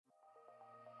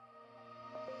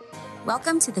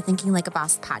Welcome to the Thinking Like a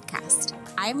Boss podcast.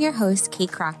 I'm your host, Kate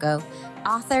Crocco,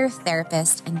 author,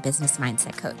 therapist, and business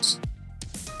mindset coach.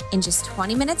 In just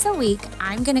 20 minutes a week,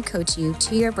 I'm going to coach you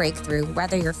to your breakthrough,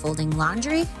 whether you're folding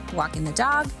laundry, walking the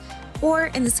dog, or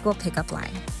in the school pickup line.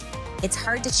 It's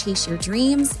hard to chase your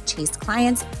dreams, chase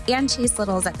clients, and chase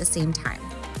littles at the same time.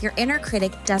 Your inner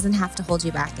critic doesn't have to hold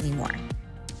you back anymore.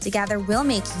 Together, we'll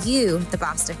make you the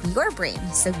boss of your brain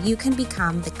so you can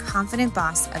become the confident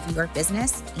boss of your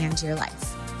business and your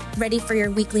life. Ready for your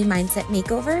weekly mindset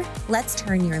makeover? Let's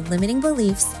turn your limiting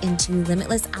beliefs into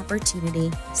limitless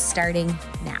opportunity starting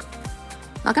now.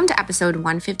 Welcome to episode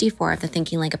 154 of the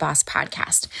Thinking Like a Boss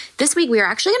podcast. This week, we are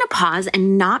actually going to pause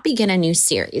and not begin a new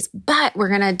series, but we're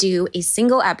going to do a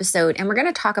single episode and we're going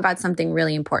to talk about something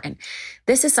really important.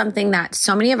 This is something that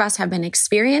so many of us have been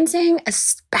experiencing,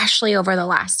 especially over the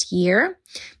last year,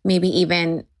 maybe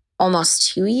even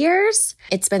almost 2 years.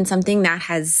 It's been something that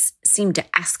has seemed to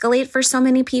escalate for so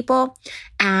many people.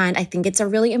 And I think it's a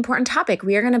really important topic.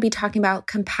 We are going to be talking about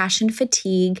compassion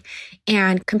fatigue,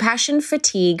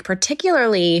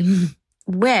 particularly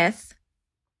with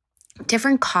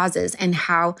different causes, and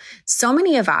how so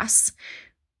many of us,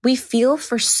 we feel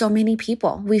for so many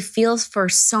people. We feel for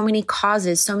so many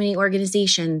causes, so many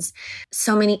organizations,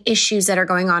 so many issues that are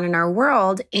going on in our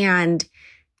world. And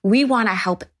we want to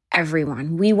help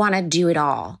everyone. We want to do it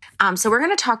all. So we're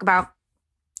going to talk about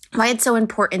why it's so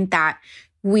important that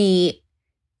we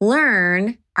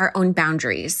learn our own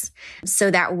boundaries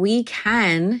so that we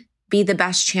can be the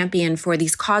best champion for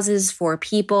these causes, for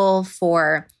people,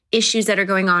 for issues that are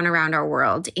going on around our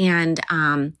world. And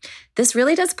this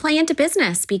really does play into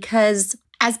business because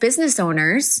as business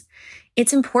owners,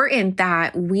 it's important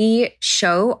that we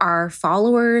show our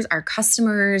followers, our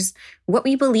customers, what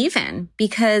we believe in,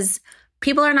 because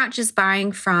people are not just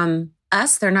buying from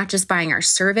us. They're not just buying our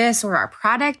service or our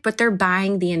product, but they're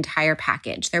buying the entire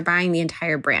package. They're buying the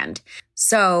entire brand.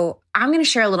 So I'm going to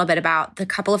share a little bit about the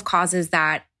couple of causes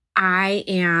that I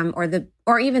am,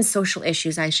 or even social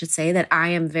issues, I should say, that I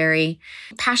am very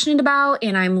passionate about.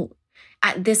 And I'm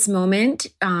at this moment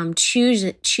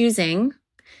choosing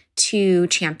to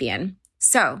champion.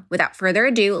 So without further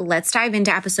ado, let's dive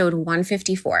into episode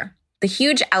 154, the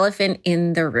huge elephant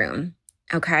in the room.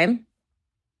 Okay.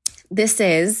 This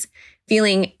is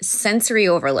feeling sensory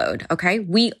overload, okay?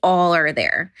 We all are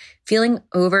there, feeling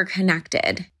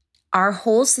overconnected. Our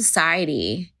whole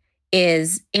society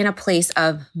is in a place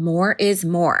of more is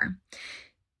more.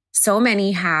 So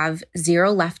many have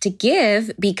zero left to give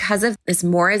because of this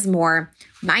more is more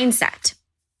mindset.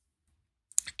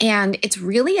 And it's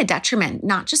really a detriment,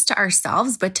 not just to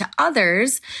ourselves, but to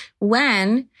others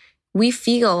when we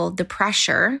feel the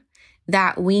pressure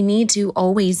that we need to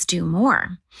always do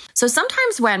more. So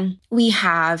sometimes when we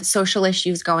have social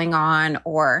issues going on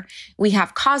or we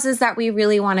have causes that we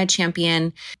really want to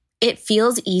champion, it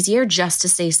feels easier just to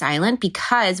stay silent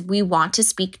because we want to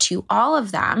speak to all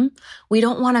of them. We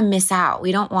don't want to miss out.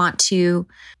 We don't want to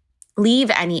leave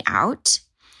any out.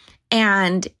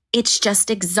 And it's just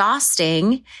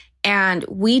exhausting. And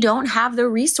we don't have the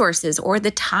resources or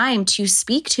the time to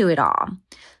speak to it all.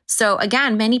 So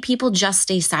again, many people just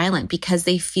stay silent because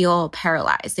they feel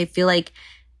paralyzed. They feel like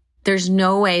there's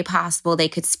no way possible they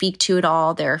could speak to it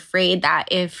all. They're afraid that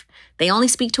if they only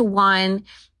speak to one,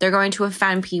 they're going to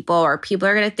offend people or people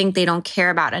are going to think they don't care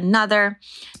about another.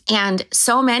 And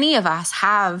so many of us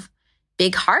have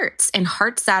big hearts and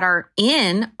hearts that are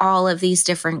in all of these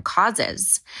different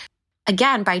causes.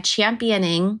 Again, by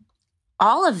championing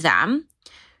all of them,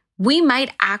 we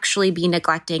might actually be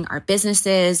neglecting our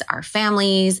businesses, our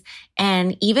families,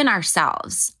 and even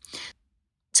ourselves.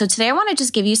 So today I want to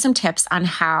just give you some tips on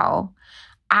how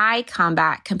I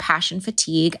combat compassion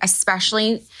fatigue,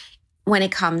 especially when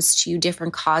it comes to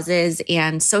different causes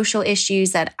and social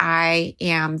issues that I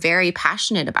am very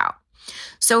passionate about.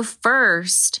 So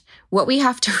first, what we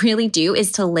have to really do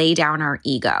is to lay down our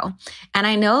ego. And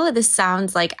I know this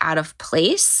sounds like out of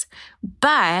place,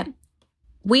 but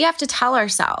we have to tell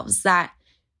ourselves that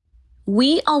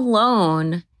we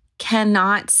alone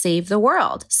cannot save the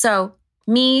world. So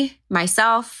me,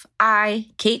 myself,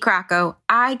 Kate Crocco,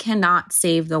 I cannot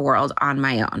save the world on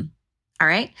my own. All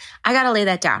right? I got to lay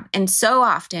that down. And so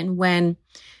often when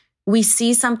we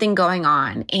see something going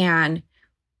on and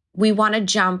we want to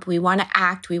jump, we want to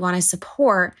act, we want to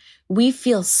support, we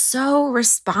feel so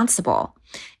responsible.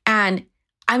 And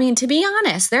I mean, to be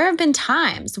honest, there have been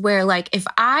times where, like, if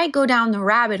I go down the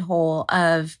rabbit hole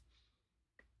of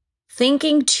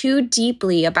thinking too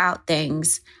deeply about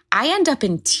things, I end up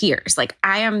in tears. Like,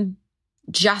 I am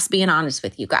just being honest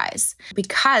with you guys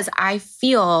because I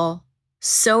feel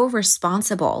so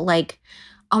responsible. Like,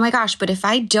 oh my gosh, but if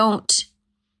I don't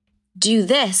do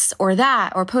this or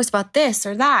that, or post about this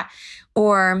or that,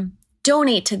 or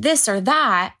donate to this or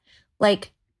that,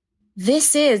 like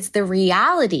this is the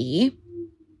reality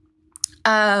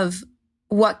of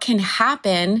what can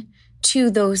happen to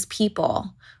those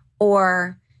people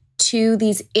or to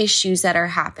these issues that are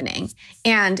happening.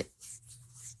 And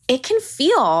it can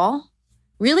feel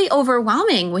really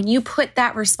overwhelming when you put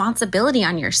that responsibility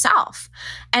on yourself.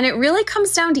 And it really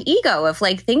comes down to ego of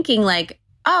like thinking like,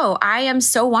 oh, I am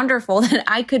so wonderful that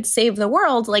I could save the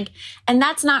world. Like, and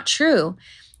that's not true.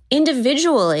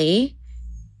 Individually,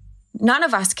 none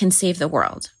of us can save the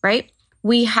world, right?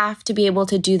 We have to be able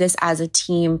to do this as a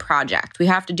team project. We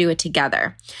have to do it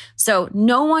together. So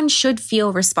no one should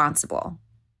feel responsible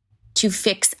to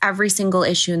fix every single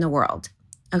issue in the world.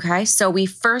 Okay, so we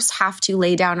first have to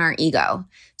lay down our ego,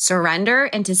 surrender,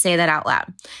 and to say that out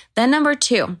loud. Then number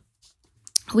 2,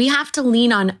 we have to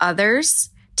lean on others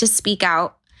to speak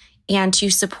out and to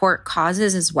support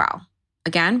causes as well.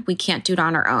 Again, we can't do it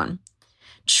on our own.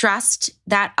 Trust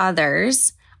that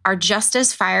others are just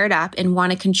as fired up and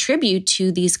want to contribute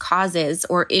to these causes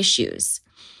or issues.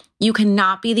 You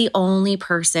cannot be the only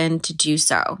person to do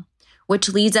so, which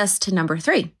leads us to number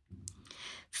 3.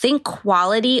 Think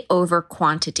quality over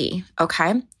quantity,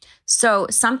 okay? So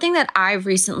something that I've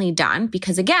recently done,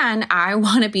 because again, I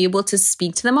want to be able to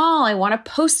speak to them all. I want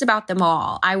to post about them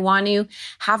all. I want to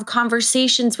have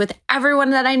conversations with everyone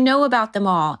that I know about them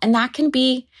all. And that can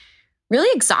be really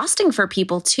exhausting for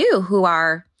people too, who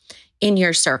are in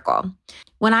your circle.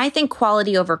 When I think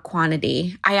quality over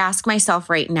quantity, I ask myself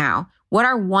right now, what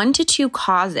are 1 to 2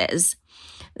 causes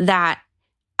that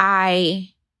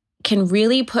I can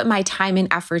really put my time and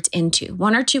efforts into?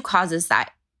 1 or 2 causes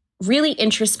that really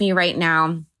interest me right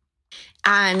now.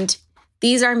 And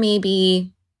these are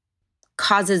maybe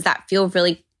causes that feel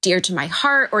really dear to my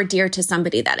heart or dear to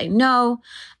somebody that I know.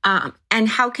 And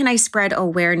how can I spread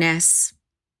awareness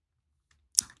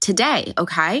today?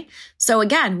 Okay. So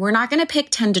again, we're not going to pick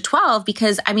 10 to 12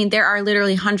 because I mean, there are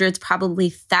literally hundreds,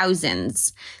 probably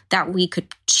thousands that we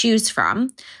could choose from.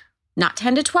 Not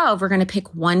 10 to 12. We're going to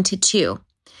pick 1 to 2.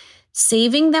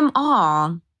 Saving them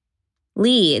all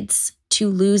leads to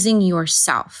losing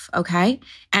yourself, okay?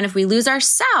 And if we lose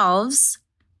ourselves,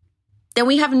 then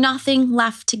we have nothing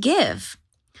left to give.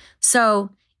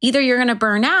 So either you're going to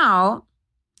burn out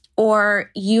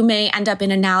or you may end up in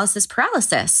analysis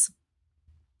paralysis,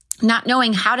 not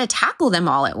knowing how to tackle them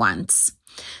all at once.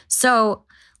 So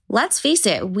let's face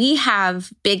it, we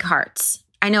have big hearts.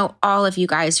 I know all of you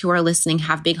guys who are listening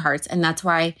have big hearts, and that's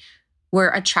why we're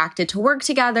attracted to work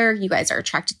together. You guys are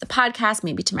attracted to the podcast,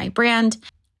 maybe to my brand.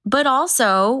 But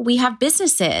also we have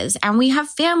businesses and we have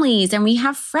families and we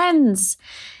have friends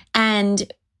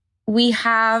and we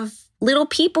have little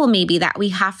people maybe that we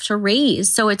have to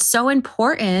raise. So it's so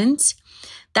important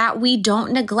that we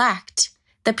don't neglect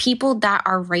the people that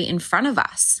are right in front of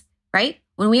us, right?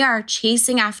 When we are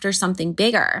chasing after something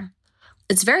bigger,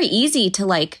 it's very easy to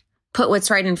like put what's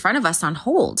right in front of us on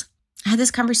hold. I had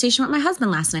this conversation with my husband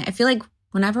last night. I feel like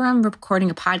whenever I'm recording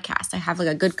a podcast, I have like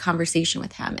a good conversation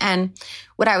with him. And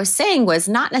what I was saying was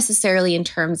not necessarily in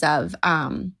terms of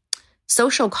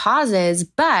social causes,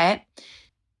 but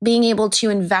being able to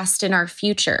invest in our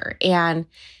future and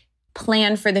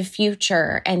plan for the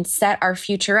future and set our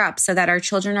future up so that our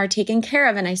children are taken care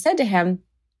of. And I said to him,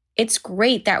 it's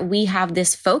great that we have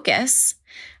this focus.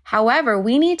 However,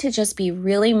 we need to just be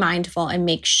really mindful and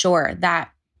make sure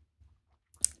that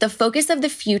the focus of the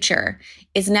future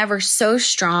is never so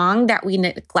strong that we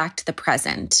neglect the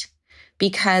present,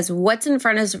 because what's in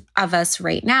front of us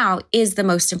right now is the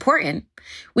most important.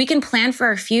 We can plan for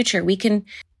our future. We can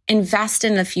invest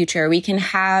in the future. We can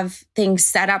have things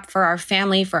set up for our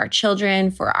family, for our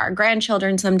children, for our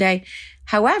grandchildren someday.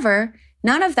 However,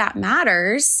 none of that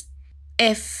matters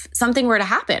if something were to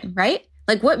happen, right?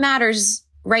 Like what matters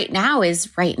right now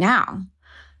is right now.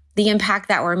 The impact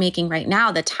that we're making right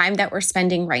now, the time that we're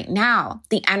spending right now,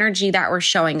 the energy that we're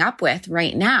showing up with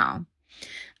right now.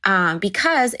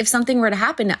 Because if something were to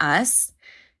happen to us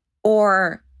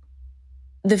or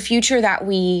the future that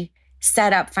we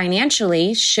set up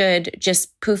financially should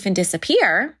just poof and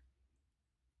disappear,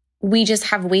 we just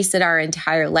have wasted our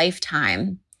entire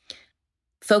lifetime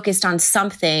focused on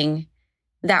something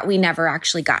that we never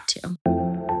actually got to.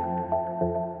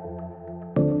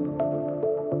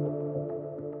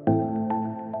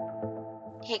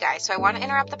 Hey guys, so I want to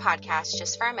interrupt the podcast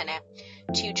just for a minute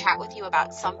to chat with you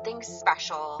about something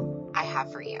special I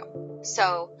have for you.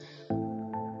 So,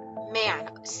 man,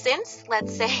 since,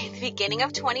 let's say, the beginning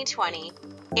of 2020,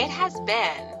 it has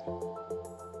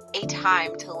been a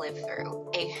time to live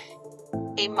through, a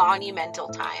a monumental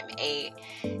time, a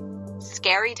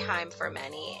scary time for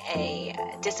many, a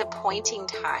disappointing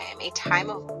time, a time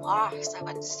of loss, of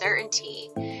uncertainty,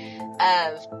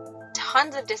 of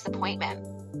tons of disappointment.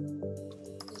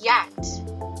 Yet,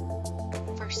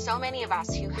 for so many of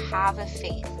us who have a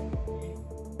faith,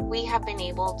 we have been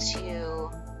able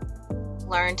to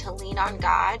learn to lean on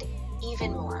God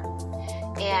even more.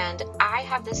 And I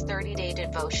have this 30-day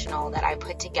devotional that I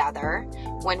put together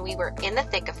when we were in the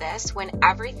thick of this, when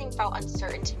everything felt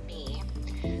uncertain to me.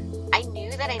 I knew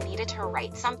that I needed to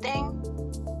write something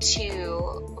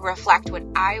to reflect what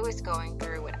I was going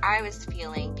through, what I was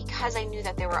feeling, because I knew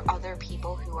that there were other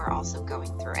people who were also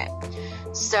going through it.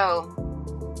 So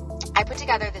I put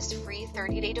together this free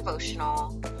 30-day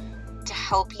devotional to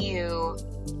help you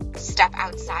step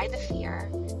outside the fear,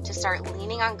 to start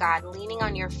leaning on God, leaning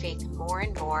on your faith more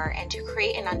and more, and to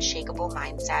create an unshakable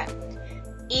mindset,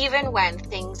 even when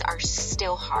things are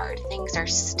still hard, things are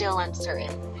still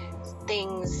uncertain,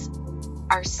 things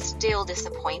are still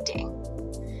disappointing.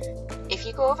 If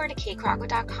you go over to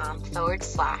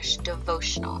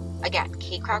katekrocko.com/devotional, again,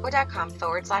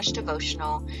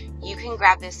 katekrocko.com/devotional, you can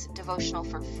grab this devotional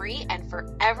for free, and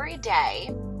for every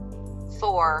day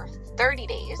for 30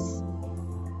 days,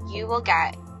 you will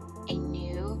get a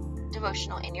new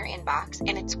devotional in your inbox,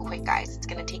 and it's quick, guys. It's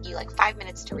going to take you like 5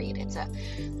 minutes to read. It's a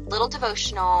little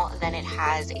devotional, then it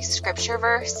has a scripture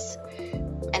verse,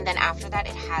 and then after that,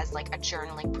 it has like a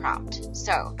journaling prompt.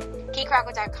 So,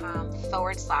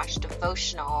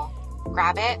 katekrocko.com/devotional,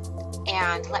 grab it,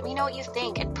 and let me know what you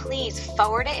think, and please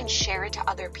forward it and share it to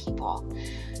other people.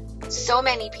 So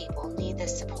many people need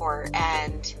this support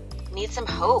and need some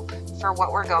hope for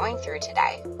what we're going through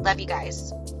today. Love you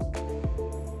guys.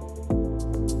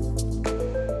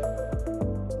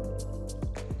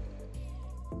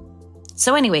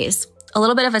 So anyways, a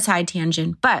little bit of a side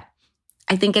tangent, but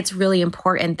I think it's really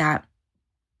important that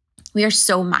we are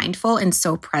so mindful and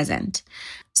so present.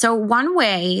 So one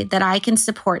way that I can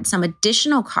support some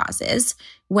additional causes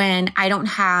when I don't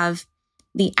have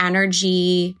the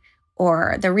energy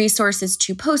or the resources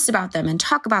to post about them and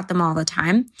talk about them all the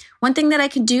time, one thing that I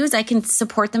can do is I can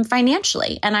support them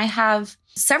financially. And I have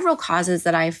several causes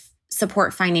that I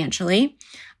support financially.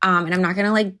 And I'm not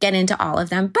going to get into all of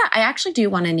them, but I actually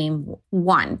do want to name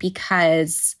one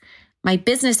because my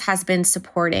business has been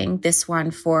supporting this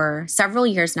one for several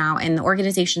years now, and the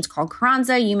organization is called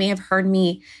Carranza. You may have heard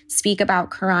me speak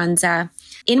about Carranza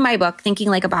in my book, Thinking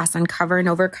Like a Boss, Uncover and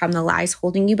Overcome the Lies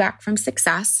Holding You Back from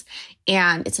Success.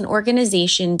 And it's an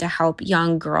organization to help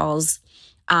young girls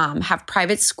have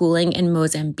private schooling in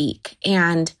Mozambique.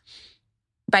 And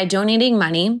by donating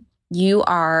money, you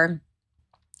are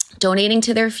donating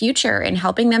to their future and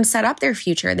helping them set up their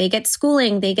future. They get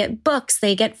schooling, they get books,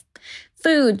 they get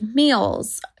food,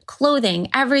 meals, clothing,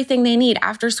 everything they need,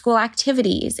 after school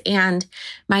activities. And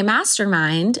my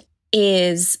mastermind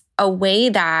is a way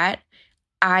that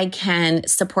I can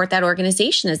support that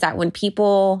organization, is that when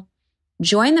people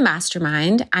join the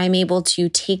mastermind, I'm able to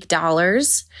take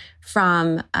dollars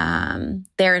from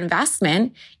their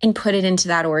investment and put it into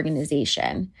that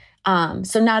organization.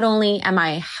 So not only am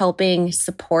I helping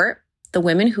support the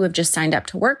women who have just signed up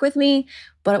to work with me,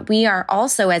 but we are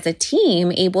also, as a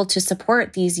team, able to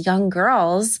support these young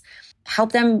girls,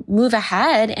 help them move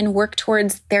ahead and work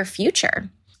towards their future.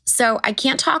 So I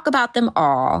can't talk about them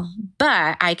all,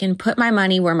 but I can put my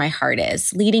money where my heart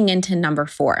is, leading into number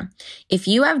 4. If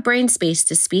you have brain space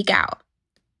to speak out,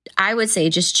 I would say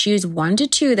just choose 1 to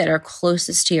 2 that are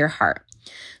closest to your heart.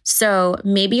 So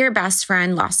maybe your best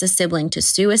friend lost a sibling to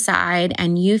suicide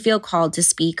and you feel called to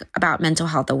speak about mental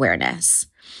health awareness.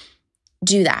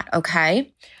 Do that,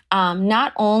 okay?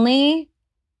 Not only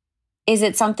is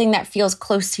it something that feels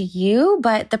close to you,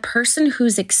 but the person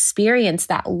who's experienced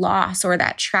that loss or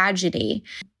that tragedy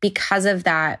because of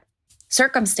that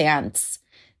circumstance,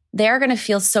 they're going to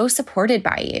feel so supported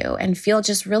by you and feel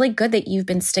just really good that you've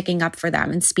been sticking up for them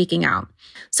and speaking out.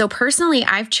 So personally,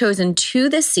 I've chosen 2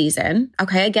 this season.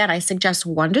 Okay, again, I suggest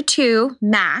 1 to 2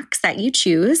 max that you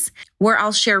choose, where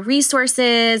I'll share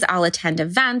resources, I'll attend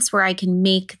events where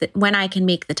when I can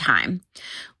make the time.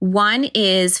 1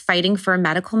 is fighting for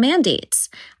medical mandates.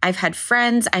 I've had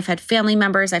friends, I've had family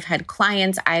members, I've had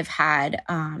clients, I've had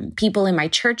people in my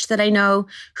church that I know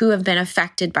who have been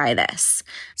affected by this.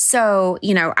 So,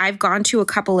 I've gone to a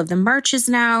couple of the marches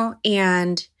now,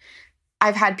 and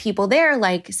I've had people there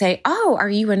say, "Oh, are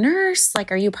you a nurse?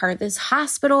 Are you part of this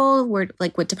hospital?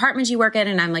 What department do you work in?"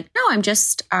 And I'm like, "No, I'm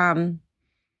just a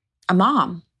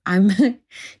mom. I'm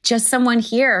just someone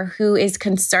here who is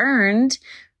concerned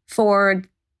for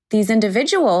these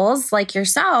individuals like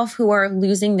yourself who are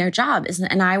losing their jobs.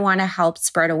 And I want to help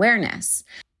spread awareness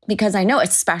because I know,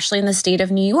 especially in the state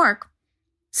of New York,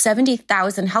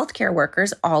 70,000 healthcare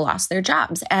workers all lost their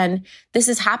jobs. And this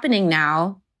is happening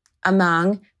now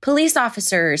among police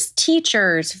officers,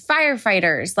 teachers,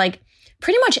 firefighters, like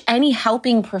pretty much any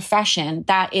helping profession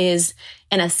that is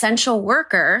an essential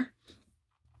worker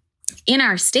in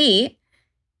our state.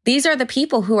 These are the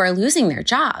people who are losing their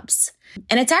jobs.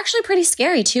 And it's actually pretty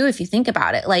scary too, if you think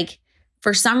about it. Like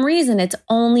for some reason, it's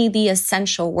only the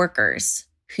essential workers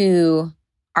who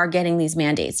are getting these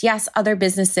mandates. Yes, other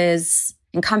businesses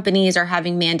and companies are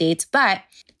having mandates, but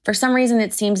for some reason,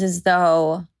 it seems as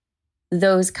though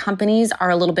those companies are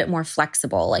a little bit more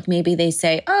flexible. Like maybe they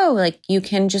say, oh, like you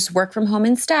can just work from home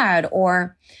instead,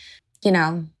 or, you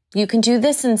know, you can do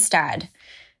this instead.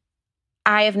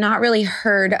 I have not really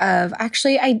heard of,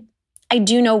 actually, I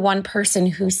do know one person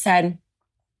who said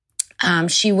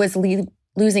she was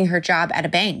losing her job at a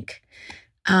bank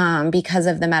because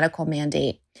of the medical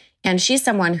mandate. And she's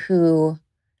someone who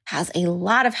has a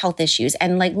lot of health issues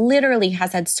and like literally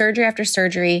has had surgery after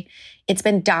surgery. It's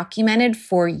been documented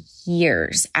for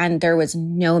years and there was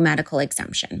no medical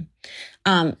exemption.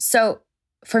 So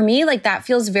for me, like that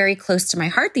feels very close to my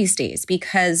heart these days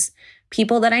because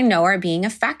people that I know are being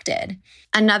affected.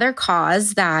 Another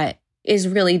cause that is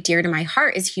really dear to my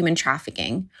heart is human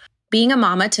trafficking. Being a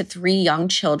mama to 3 young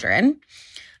children,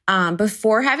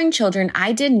 before having children,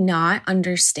 I did not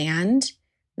understand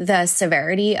the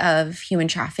severity of human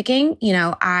trafficking. You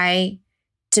know,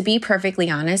 to be perfectly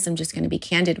honest, I'm just going to be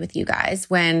candid with you guys.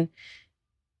 When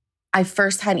I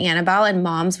first had Annabelle and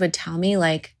moms would tell me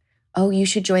like, oh, you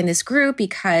should join this group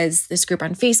because this group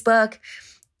on Facebook,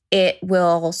 it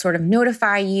will sort of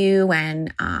notify you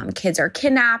when kids are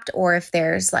kidnapped or if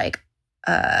there's like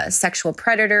a sexual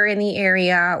predator in the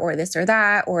area or this or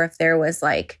that, or if there was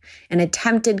like an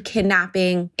attempted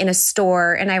kidnapping in a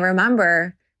store. And I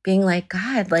remember being like,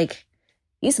 God, like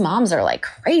these moms are like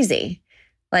crazy.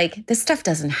 Like this stuff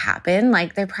doesn't happen.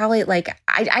 Like they're probably like,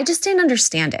 I just didn't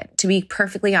understand it, to be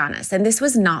perfectly honest. And this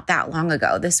was not that long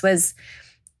ago. This was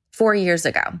 4 years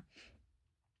ago.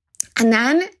 And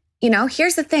then, you know,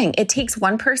 here's the thing. It takes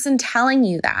one person telling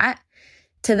you that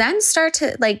to then start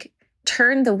to like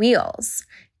turn the wheels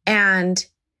and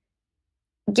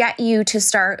get you to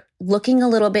start looking a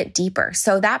little bit deeper.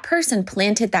 So that person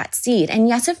planted that seed. And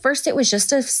yes, at first it was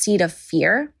just a seed of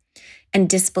fear and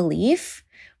disbelief.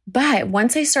 But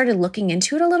once I started looking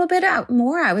into it a little bit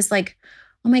more, I was like,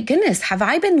 oh my goodness, have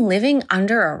I been living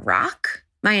under a rock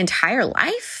my entire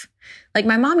life? Like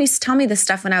my mom used to tell me this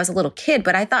stuff when I was a little kid,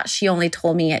 but I thought she only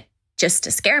told me it just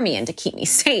to scare me and to keep me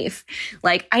safe.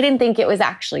 Like I didn't think it was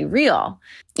actually real.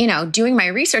 You know, doing my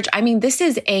research, I mean, this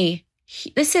is a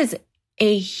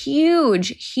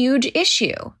huge, huge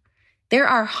issue. There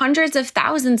are hundreds of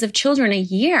thousands of children a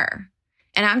year.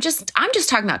 And I'm just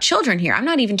talking about children here. I'm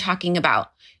not even talking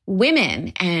about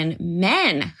women and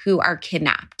men who are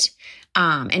kidnapped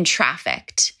and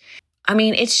trafficked. I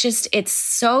mean, it's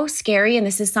so scary. And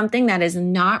this is something that is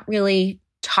not really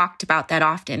talked about that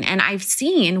often. And I've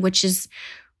seen, which is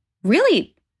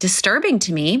really disturbing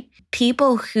to me,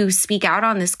 people who speak out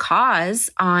on this cause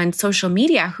on social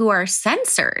media who are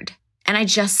censored. And I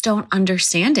just don't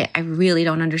understand it. I really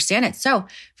don't understand it. So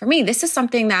for me, this is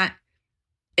something that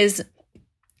is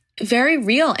very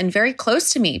real and very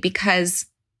close to me because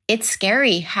it's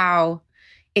scary how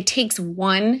it takes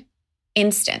one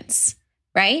instance,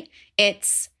 right?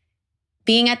 It's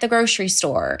being at the grocery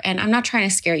store. And I'm not trying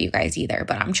to scare you guys either,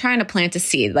 but I'm trying to plant a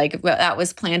seed like that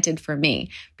was planted for me.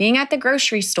 Being at the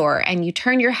grocery store and you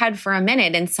turn your head for a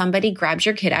minute and somebody grabs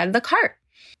your kid out of the cart.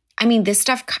 I mean, this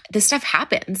stuff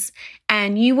happens.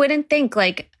 And you wouldn't think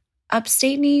like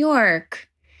upstate New York,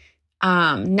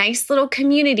 nice little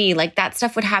community, like that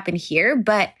stuff would happen here.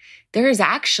 But there is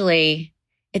actually,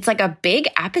 it's like a big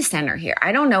epicenter here.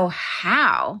 I don't know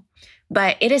how,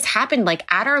 but it has happened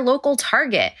like at our local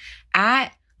Target,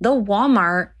 at the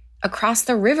Walmart across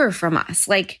the river from us,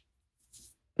 like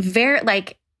very,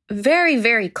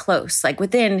 very close, like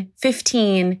within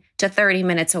 15 to 30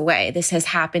 minutes away. This has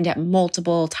happened at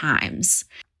multiple times.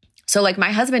 So like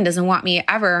my husband doesn't want me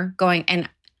ever going, and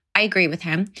I agree with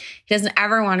him. He doesn't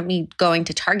ever want me going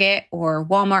to Target or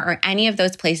Walmart or any of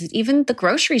those places, even the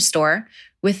grocery store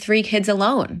with 3 kids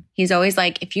alone. He's always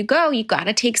like, if you go, you got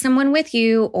to take someone with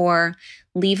you or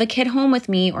leave a kid home with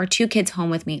me or 2 kids home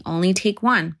with me. Only take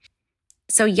one.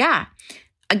 So yeah,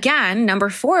 again, number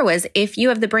 4 was if you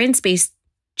have the brain space,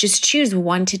 just choose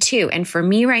 1 to 2. And for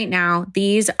me right now,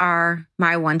 these are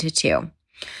my 1 to 2.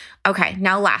 Okay,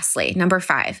 now lastly, number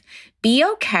 5, be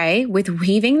okay with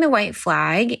waving the white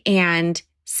flag and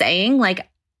saying, like,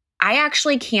 I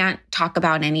actually can't talk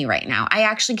about any right now. I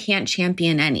actually can't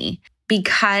champion any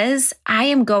because I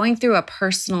am going through a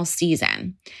personal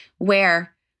season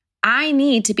where I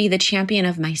need to be the champion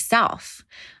of myself.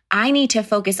 I need to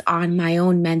focus on my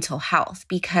own mental health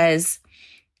because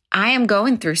I am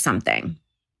going through something.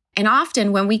 And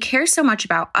often when we care so much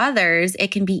about others, it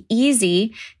can be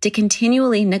easy to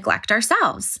continually neglect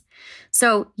ourselves.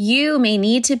 So you may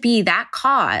need to be that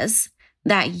cause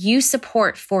that you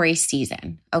support for a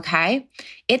season, okay?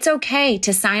 It's okay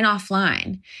to sign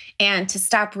offline and to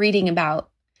stop reading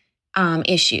about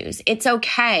issues. It's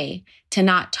okay to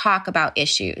not talk about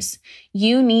issues.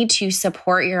 You need to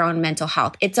support your own mental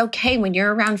health. It's okay when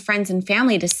you're around friends and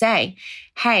family to say,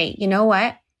 hey, you know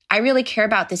what? I really care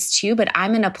about this too, but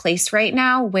I'm in a place right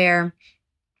now where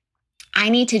I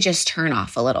need to just turn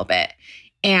off a little bit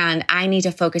and I need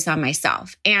to focus on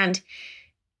myself. And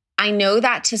I know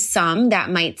that to some that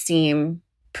might seem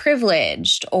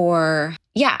privileged or,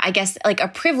 I guess like a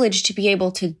privilege to be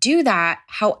able to do that.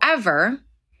 However,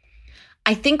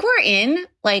 I think we're in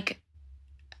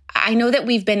I know that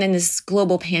we've been in this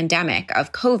global pandemic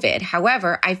of COVID.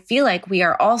 However, I feel like we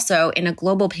are also in a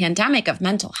global pandemic of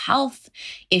mental health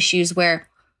issues where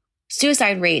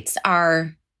suicide rates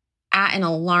are at an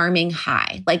alarming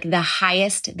high, like the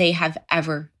highest they have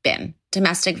ever been.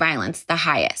 Domestic violence, the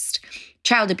highest.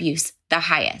 Child abuse, the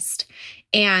highest.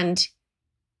 And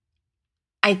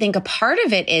I think a part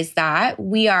of it is that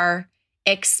we are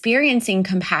experiencing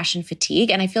compassion fatigue.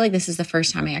 And I feel like this is the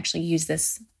first time I actually use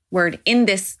this word in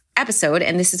this episode,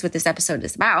 and this is what this episode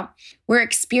is about. We're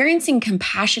experiencing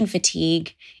compassion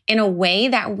fatigue in a way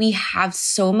that we have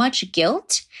so much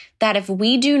guilt that if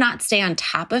we do not stay on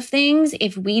top of things,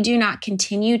 if we do not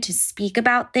continue to speak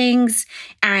about things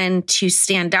and to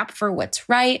stand up for what's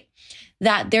right,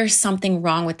 that there's something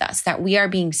wrong with us, that we are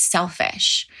being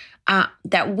selfish,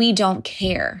 that we don't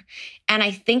care. And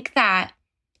I think that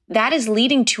is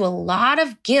leading to a lot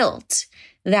of guilt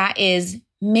that is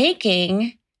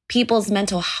making people's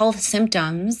mental health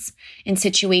symptoms and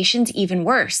situations even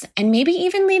worse, and maybe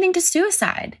even leading to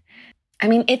suicide. I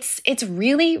mean, it's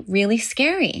really, really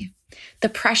scary. The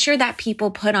pressure that people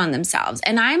put on themselves.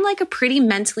 And I'm like a pretty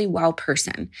mentally well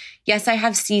person. Yes, I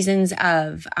have seasons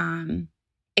of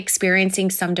experiencing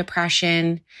some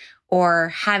depression or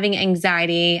having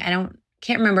anxiety.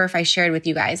 Can't remember if I shared with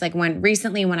you guys, like when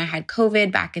I had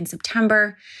COVID back in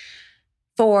September,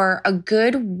 for a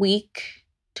good week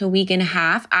to week and a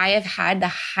half, I have had the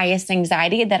highest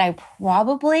anxiety that I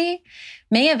probably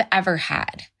may have ever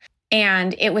had.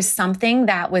 And it was something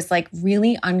that was like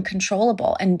really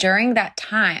uncontrollable. And during that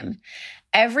time,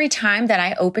 every time that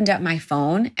I opened up my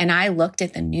phone and I looked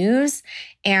at the news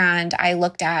and I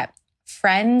looked at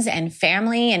friends and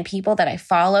family and people that I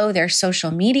follow, their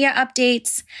social media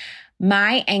updates,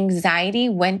 my anxiety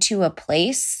went to a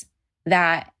place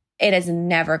that it has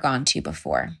never gone to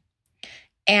before.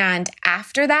 And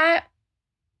after that,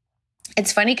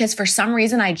 it's funny because for some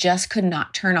reason I just could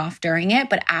not turn off during it.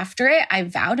 But after it, I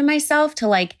vowed to myself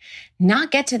to not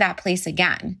get to that place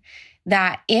again.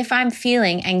 That if I'm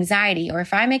feeling anxiety or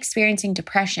if I'm experiencing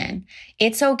depression,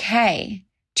 it's okay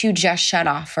to just shut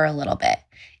off for a little bit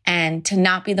and to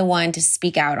not be the one to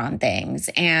speak out on things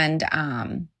and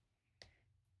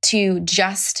to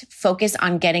just focus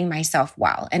on getting myself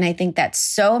well. And I think that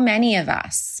so many of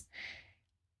us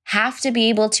have to be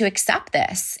able to accept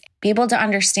this, be able to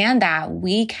understand that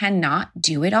we cannot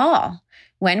do it all.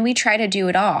 When we try to do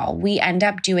it all, we end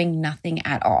up doing nothing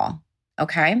at all,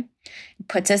 okay? It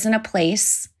puts us in a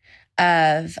place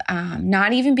of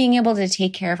not even being able to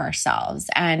take care of ourselves.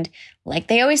 And like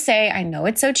they always say, I know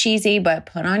it's so cheesy, but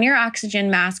put on your oxygen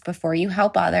mask before you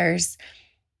help others.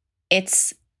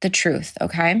 It's the truth,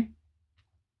 okay?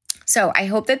 So I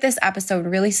hope that this episode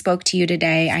really spoke to you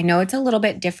today. I know it's a little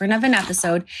bit different of an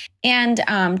episode. And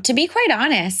to be quite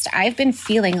honest, I've been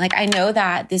feeling like I know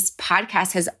that this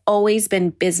podcast has always been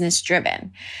business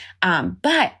driven.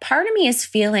 But part of me is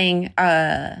feeling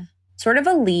sort of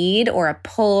a lead or a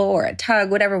pull or a tug,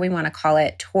 whatever we want to call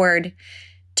it, toward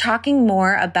talking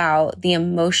more about the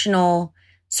emotional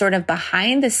sort of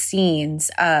behind the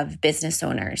scenes of business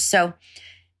owners. So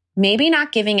maybe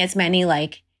not giving as many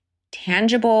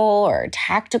tangible or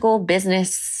tactical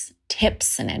business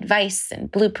tips and advice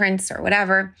and blueprints or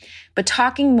whatever, but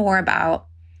talking more about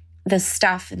the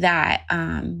stuff that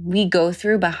we go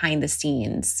through behind the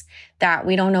scenes that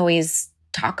we don't always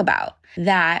talk about.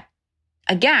 That,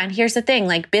 again, here's the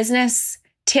thing, business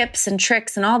tips and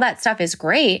tricks and all that stuff is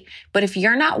great, but if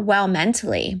you're not well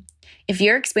mentally, if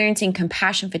you're experiencing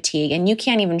compassion fatigue and you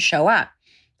can't even show up,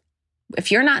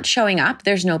 if you're not showing up,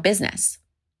 there's no business,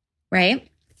 right?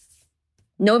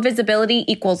 No visibility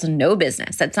equals no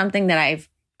business. That's something that I've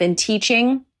been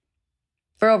teaching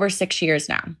for over 6 years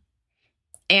now.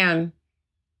 And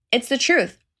it's the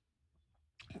truth.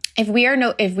 If we are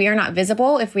not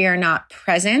visible, if we are not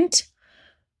present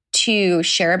to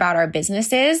share about our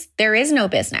businesses, there is no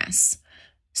business.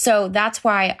 So that's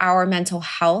why our mental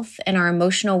health and our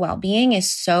emotional well-being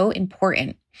is so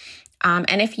important.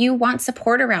 And if you want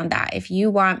support around that, if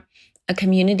you want a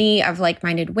community of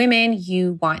like-minded women,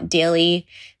 you want daily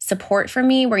support from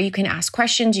me where you can ask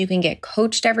questions, you can get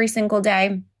coached every single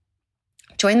day,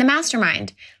 join the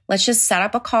mastermind. Let's just set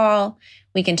up a call.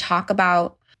 We can talk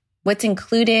about what's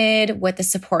included, what the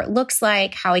support looks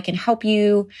like, how we can help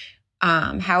you,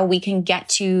 how we can get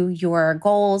to your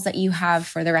goals that you have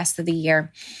for the rest of the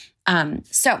year.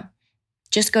 So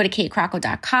just go to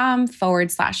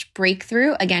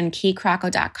katekrockow.com/breakthrough. Again,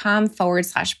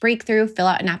 katekrockow.com/breakthrough. Fill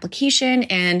out an application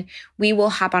and we will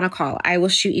hop on a call. I will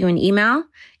shoot you an email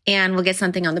and we'll get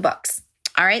something on the books.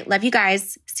 All right. Love you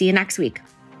guys. See you next week.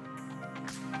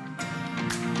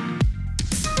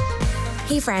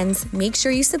 Hey friends, make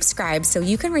sure you subscribe so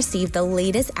you can receive the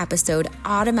latest episode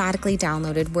automatically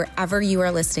downloaded wherever you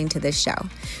are listening to this show.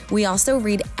 We also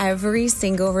read every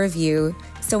single review,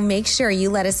 so make sure you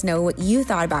let us know what you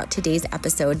thought about today's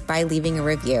episode by leaving a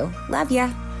review. Love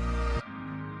ya.